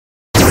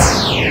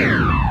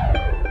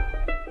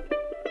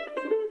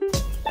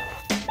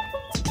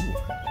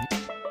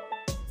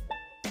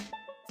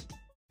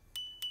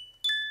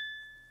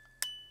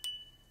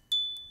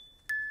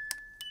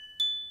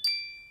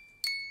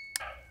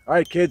All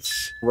right,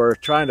 kids, we're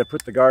trying to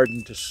put the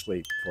garden to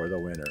sleep for the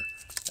winter.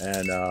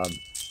 And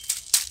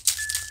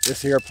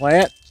this here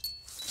plant,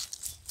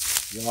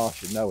 you all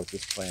should know what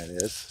this plant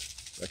is.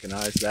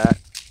 Recognize that?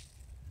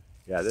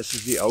 Yeah, this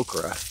is the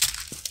okra.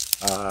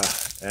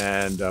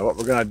 What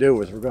we're going to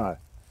do is we're going to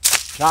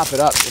chop it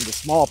up into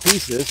small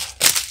pieces,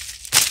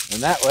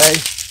 and that way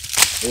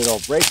it'll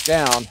break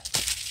down.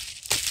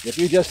 If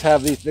you just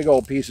have these big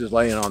old pieces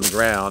laying on the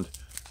ground,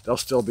 they'll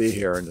still be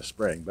here in the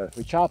spring. But if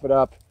we chop it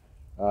up,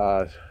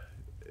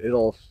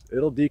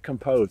 it'll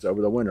decompose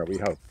over the winter, we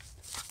hope.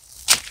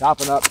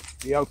 Chopping up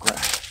the okra.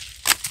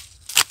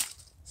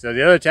 So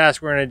the other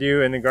task we're going to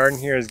do in the garden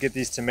here is get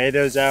these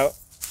tomatoes out.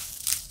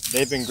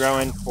 They've been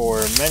growing for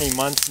many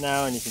months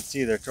now, and you can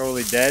see they're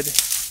totally dead.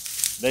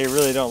 They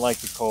really don't like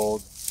the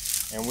cold.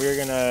 And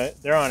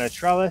they're on a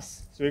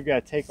trellis, so we've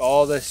got to take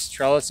all this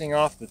trellising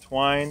off, the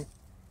twine,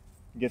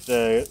 get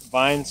the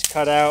vines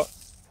cut out,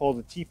 pull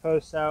the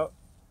T-posts out.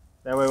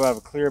 That way we'll have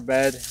a clear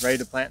bed ready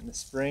to plant in the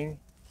spring.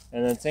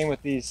 And then same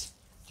with these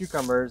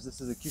cucumbers. This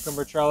is a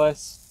cucumber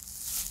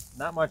trellis.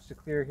 Not much to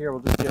clear here.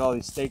 We'll just get all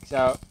these stakes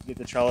out, get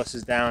the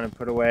trellises down and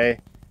put away,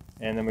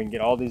 and then we can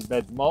get all these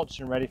beds mulched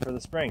and ready for the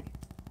spring.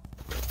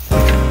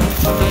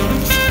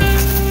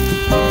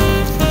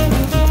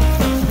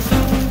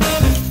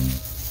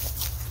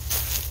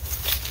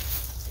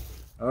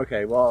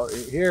 Okay, well,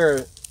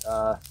 here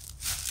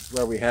is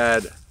where we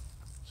had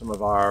some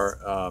of our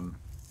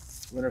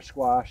winter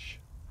squash.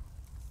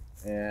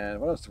 And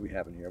what else do we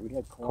have in here? We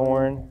had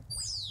corn,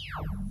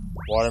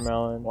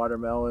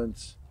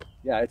 watermelons.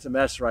 Yeah, it's a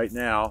mess right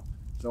now.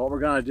 So what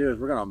we're going to do is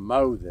we're going to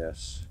mow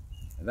this,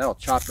 and that'll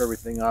chop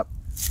everything up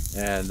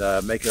and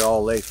make it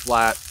all lay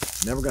flat.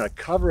 And then we're going to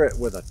cover it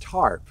with a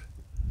tarp,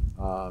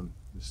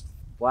 this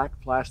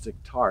black plastic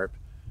tarp,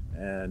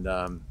 and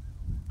the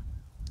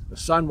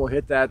sun will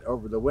hit that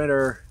over the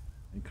winter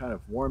and kind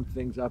of warm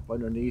things up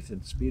underneath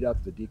and speed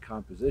up the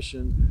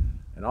decomposition,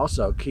 and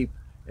also keep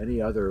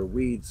any other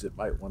weeds that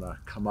might want to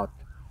come up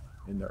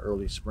in the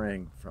early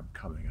spring from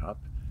coming up.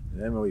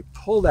 And then when we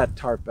pull that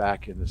tarp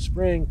back in the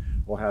spring,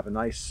 we'll have a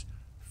nice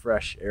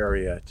fresh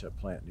area to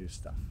plant new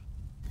stuff.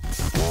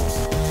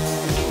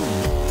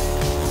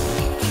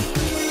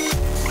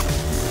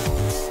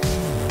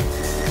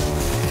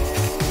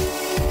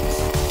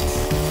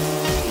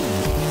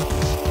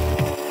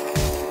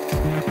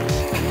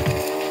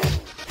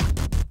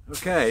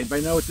 Okay,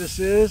 anybody know what this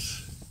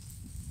is?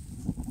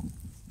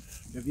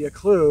 Give you a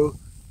clue.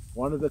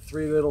 One of the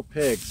three little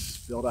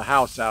pigs built a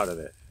house out of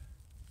it.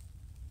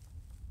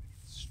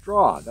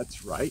 Straw,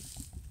 that's right.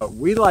 But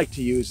we like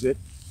to use it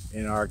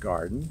in our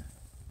garden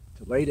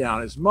to lay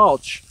down as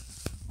mulch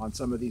on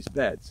some of these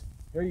beds.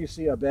 Here you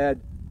see a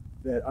bed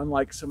that,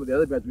 unlike some of the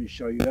other beds we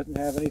show you, doesn't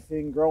have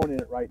anything growing in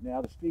it right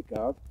now to speak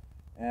of.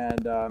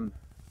 And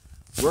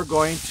we're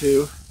going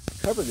to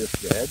cover this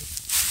bed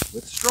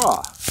with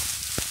straw.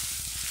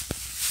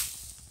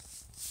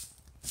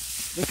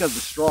 Think of the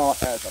straw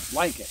as a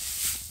blanket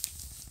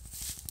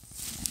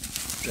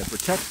that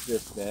protects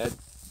this bed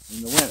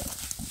in the winter.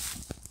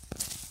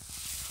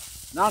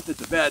 Not that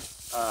the bed,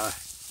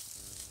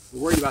 we're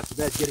worried about the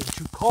bed getting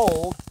too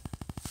cold.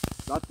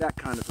 Not that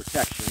kind of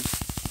protection.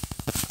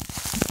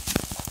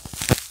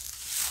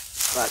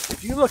 But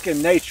if you look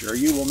in nature,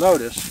 you will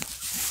notice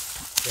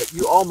that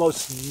you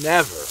almost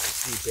never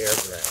see bare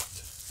ground.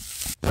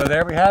 So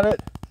there we have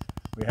it.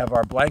 We have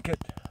our blanket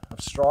of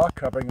straw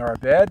covering our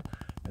bed,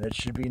 and it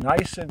should be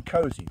nice and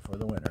cozy for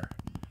the winter.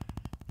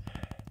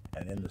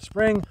 And in the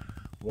spring,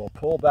 we'll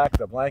pull back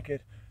the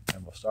blanket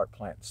and we'll start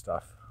planting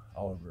stuff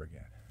all over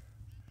again.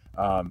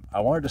 I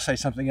wanted to say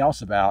something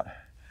else about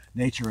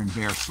nature and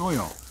bare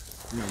soil.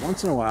 You know,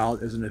 once in a while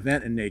there's an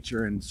event in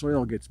nature and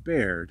soil gets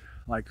bared.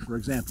 Like, for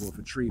example, if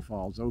a tree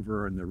falls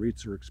over and the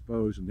roots are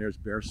exposed and there's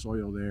bare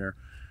soil there,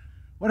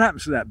 what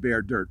happens to that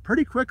bare dirt?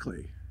 Pretty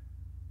quickly,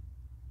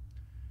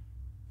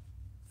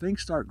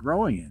 things start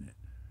growing in it.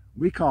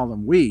 We call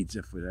them weeds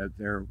if we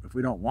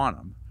don't want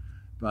them,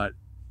 but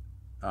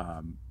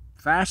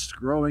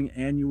fast-growing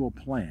annual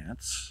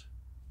plants,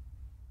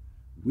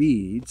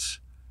 weeds,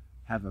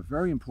 have a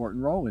very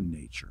important role in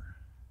nature.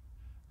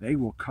 They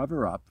will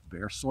cover up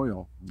bare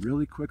soil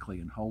really quickly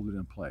and hold it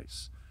in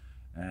place.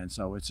 And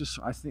so it's just,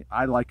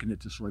 I liken it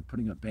to sort of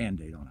putting a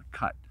Band-Aid on a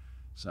cut.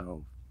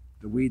 So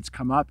the weeds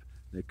come up,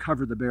 they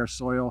cover the bare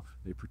soil,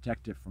 they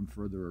protect it from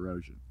further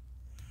erosion.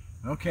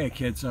 Okay,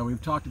 kids, so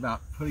we've talked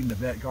about putting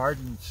the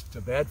gardens to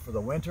bed for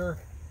the winter.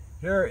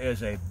 Here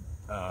is a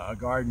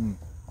garden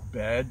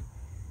bed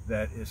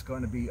that is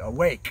going to be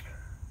awake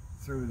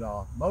through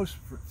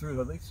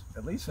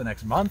at least the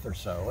next month or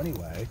so.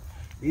 Anyway,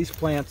 these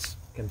plants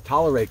can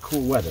tolerate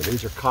cool weather.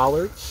 These are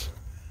collards,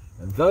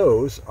 and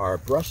those are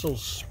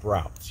Brussels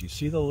sprouts. You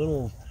see the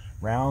little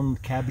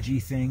round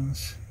cabbagey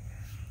things?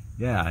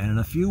 Yeah, and in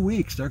a few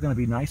weeks they're going to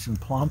be nice and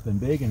plump and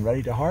big and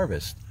ready to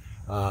harvest.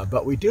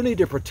 But we do need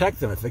to protect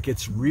them if it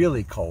gets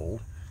really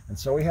cold. And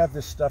so we have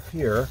this stuff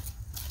here,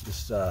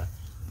 this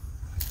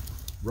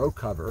row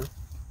cover.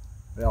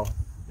 Well,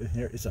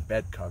 here it's a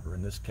bed cover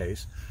in this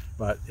case,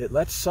 but it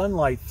lets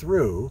sunlight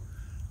through,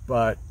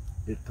 but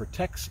it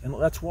protects and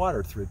lets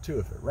water through too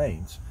if it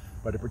rains,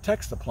 but it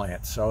protects the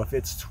plant. So if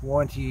it's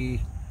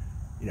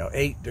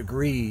 8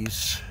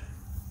 degrees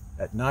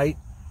at night,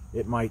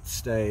 it might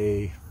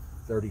stay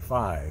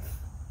 35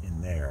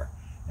 in there.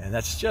 And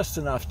that's just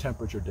enough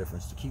temperature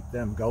difference to keep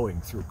them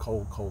going through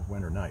cold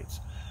winter nights.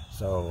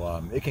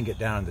 So it can get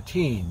down in the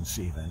teens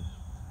even.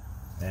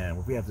 And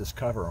if we have this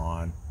cover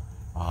on,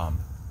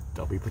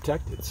 they'll be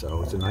protected.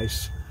 So it's a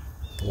nice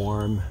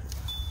warm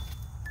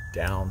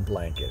down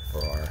blanket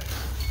for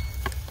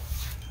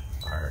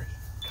our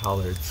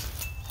collards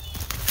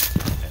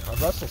and our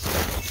Brussels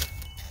sprouts.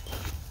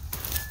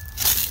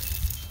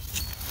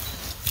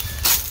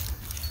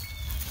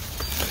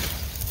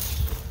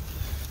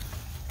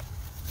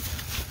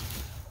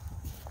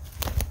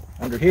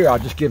 Under here, I'll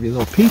just give you a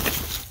little peek.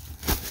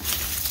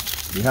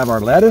 We have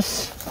our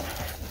lettuce.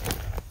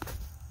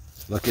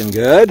 Looking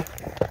good.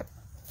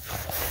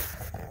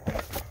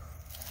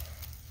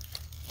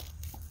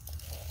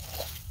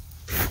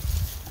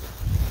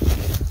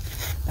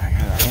 I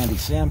got our handy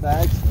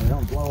sandbags so they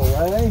don't blow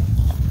away.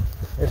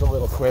 Here's a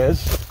little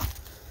quiz.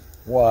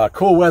 Well,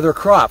 cool weather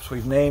crops.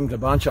 We've named a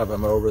bunch of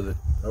them over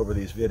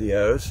these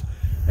videos.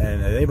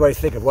 And anybody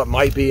think of what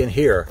might be in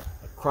here?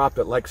 A crop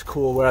that likes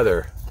cool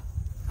weather.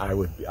 I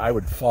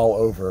would fall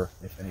over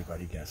if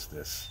anybody guessed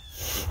this.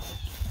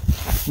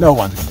 No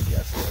one's going to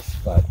guess this,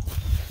 but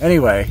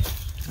anyway,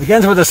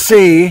 begins with a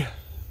C.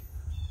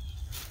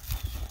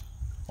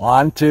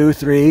 1, 2,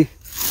 3.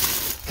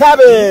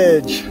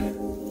 Cabbage!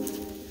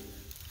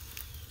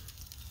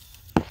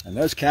 And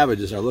those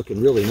cabbages are looking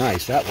really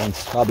nice. That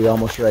one's probably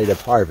almost ready to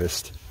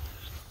harvest.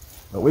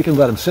 But we can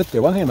let them sit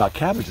there. One thing about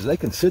cabbages, they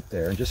can sit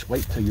there and just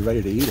wait till you're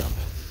ready to eat them.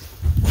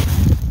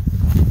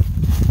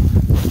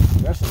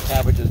 There's some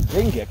cabbages that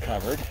didn't get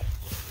covered.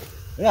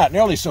 They're not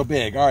nearly so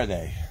big, are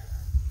they?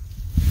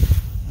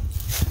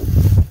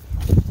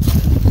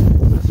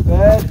 This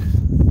bed.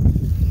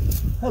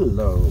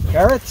 Hello,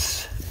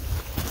 carrots.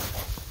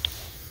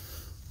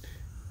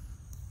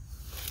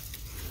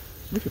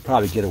 We could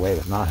probably get away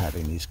with not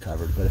having these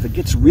covered, but if it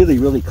gets really,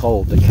 really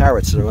cold, the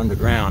carrots that are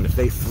underground, if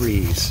they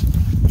freeze,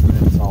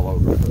 then it's all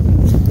over.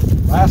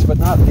 Last but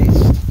not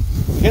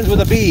least, begins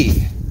with a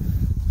B.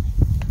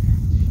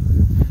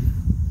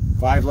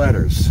 5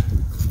 letters.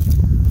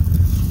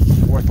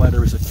 Fourth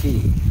letter is a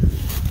T.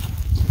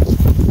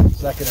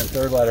 Second and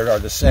third letter are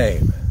the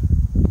same.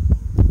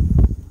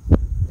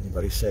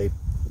 Anybody say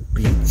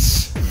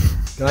beets?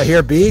 Can I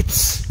hear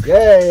beets?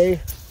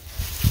 Yay!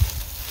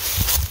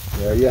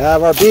 There you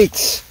have our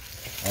beets.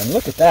 And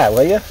look at that,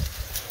 will you?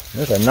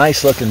 There's a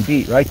nice looking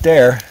beet right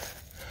there.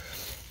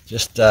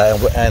 Just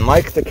and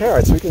like the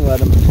carrots, we can let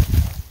them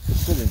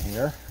sit in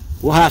here.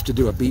 We'll have to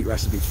do a beet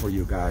recipe for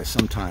you guys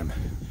sometime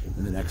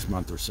in the next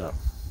month or so.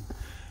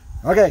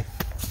 Okay.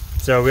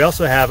 So we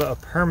also have a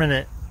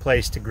permanent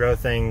place to grow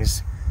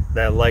things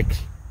that like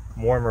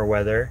warmer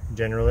weather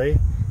generally.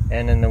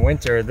 And in the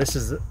winter, this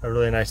is a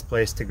really nice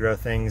place to grow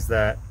things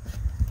that,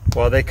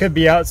 while they could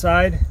be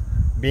outside,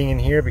 being in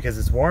here because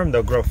it's warm,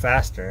 they'll grow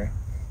faster.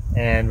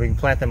 And we can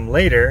plant them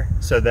later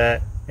so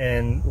that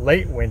in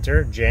late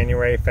winter,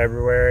 January,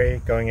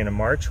 February, going into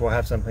March, we'll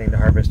have something to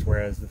harvest,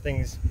 whereas the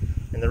things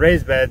in the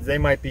raised beds, they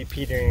might be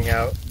petering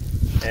out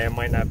and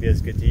might not be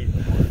as good to eat.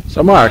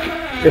 So Mark,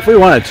 if we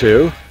wanted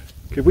to,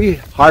 could we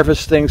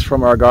harvest things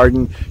from our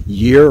garden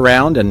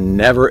year-round and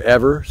never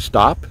ever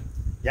stop?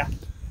 Yeah.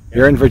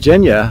 Here in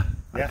Virginia,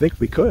 yeah. I think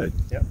we could.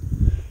 Yep.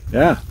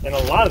 Yeah. In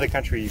a lot of the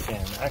country you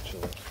can,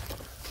 actually.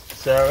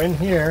 So in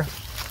here,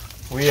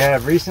 we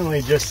have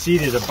recently just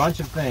seeded a bunch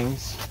of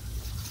things,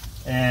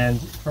 and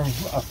from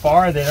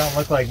afar they don't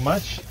look like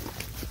much,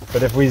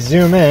 but if we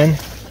zoom in,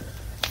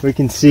 we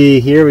can see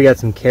here we got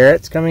some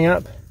carrots coming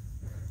up.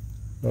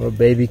 Little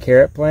baby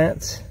carrot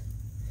plants.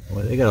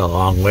 Well, they got a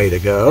long way to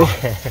go.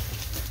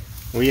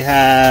 We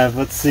have,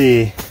 let's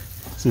see,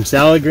 some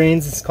salad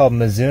greens. It's called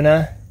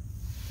Mizuna.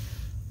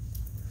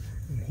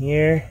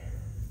 Here.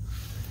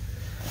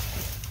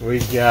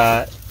 We've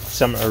got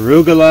some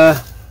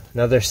arugula,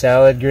 another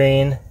salad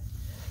green.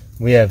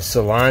 We have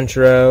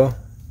cilantro,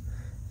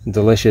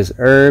 delicious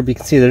herb. You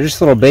can see they're just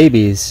little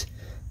babies,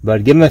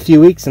 but give them a few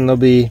weeks and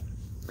they've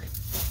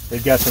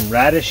got some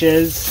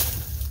radishes.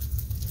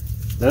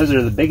 Those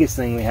are the biggest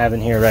thing we have in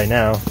here right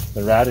now,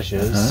 the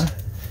radishes.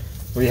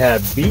 We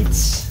have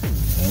beets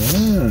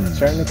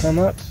starting to come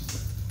up.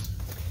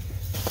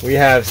 We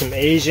have some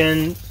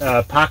Asian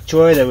pak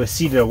choi that was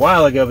seeded a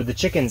while ago, but the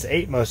chickens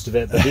ate most of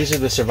it, but these are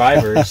the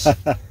survivors.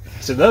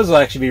 So those will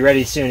actually be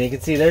ready soon. You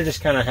can see they're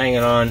just kind of hanging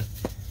on.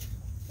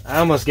 I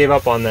almost gave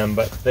up on them,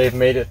 but they've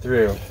made it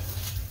through.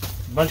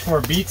 A bunch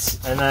more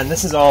beets, and then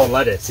this is all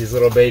lettuce, these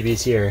little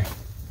babies here.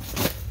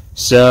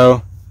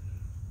 So,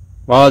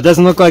 while it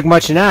doesn't look like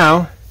much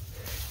now,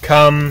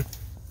 come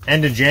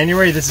end of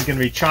January, this is going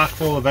to be chock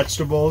full of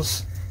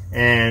vegetables.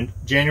 And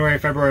January,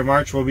 February,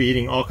 March, we'll be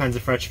eating all kinds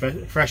of fresh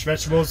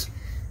vegetables.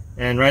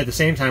 And right at the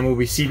same time, we'll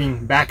be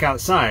seeding back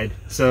outside.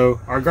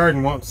 So our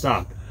garden won't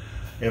stop.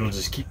 It'll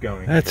just keep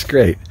going. That's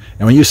great.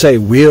 And when you say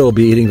we'll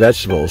be eating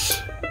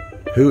vegetables,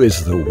 who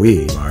is the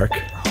we, Mark?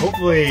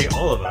 hopefully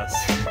all of us.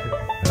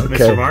 Okay.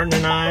 Mr. Martin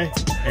and I,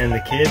 and the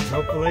kids,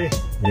 hopefully.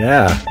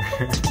 Yeah.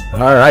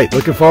 All right.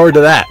 Looking forward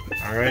to that.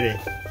 Alrighty.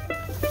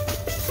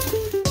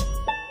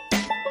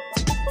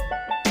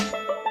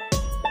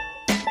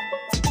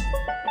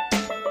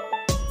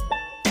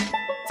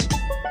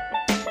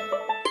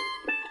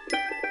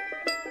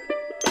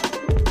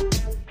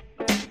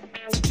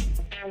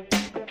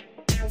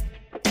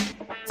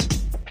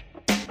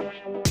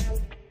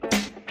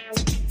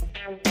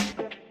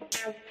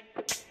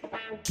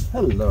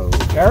 Hello,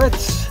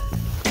 carrots.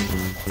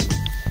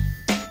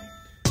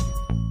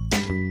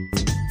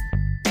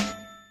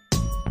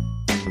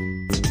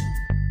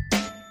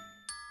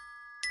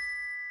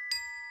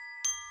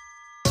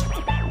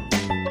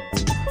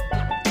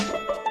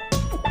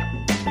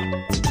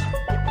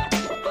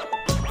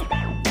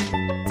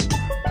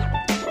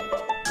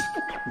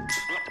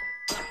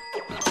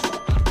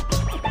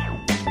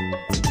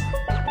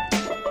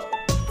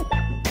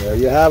 There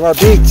you have our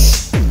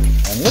beets.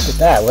 And look at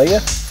that, will you?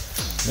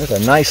 There's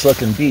a nice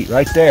looking beet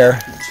right there.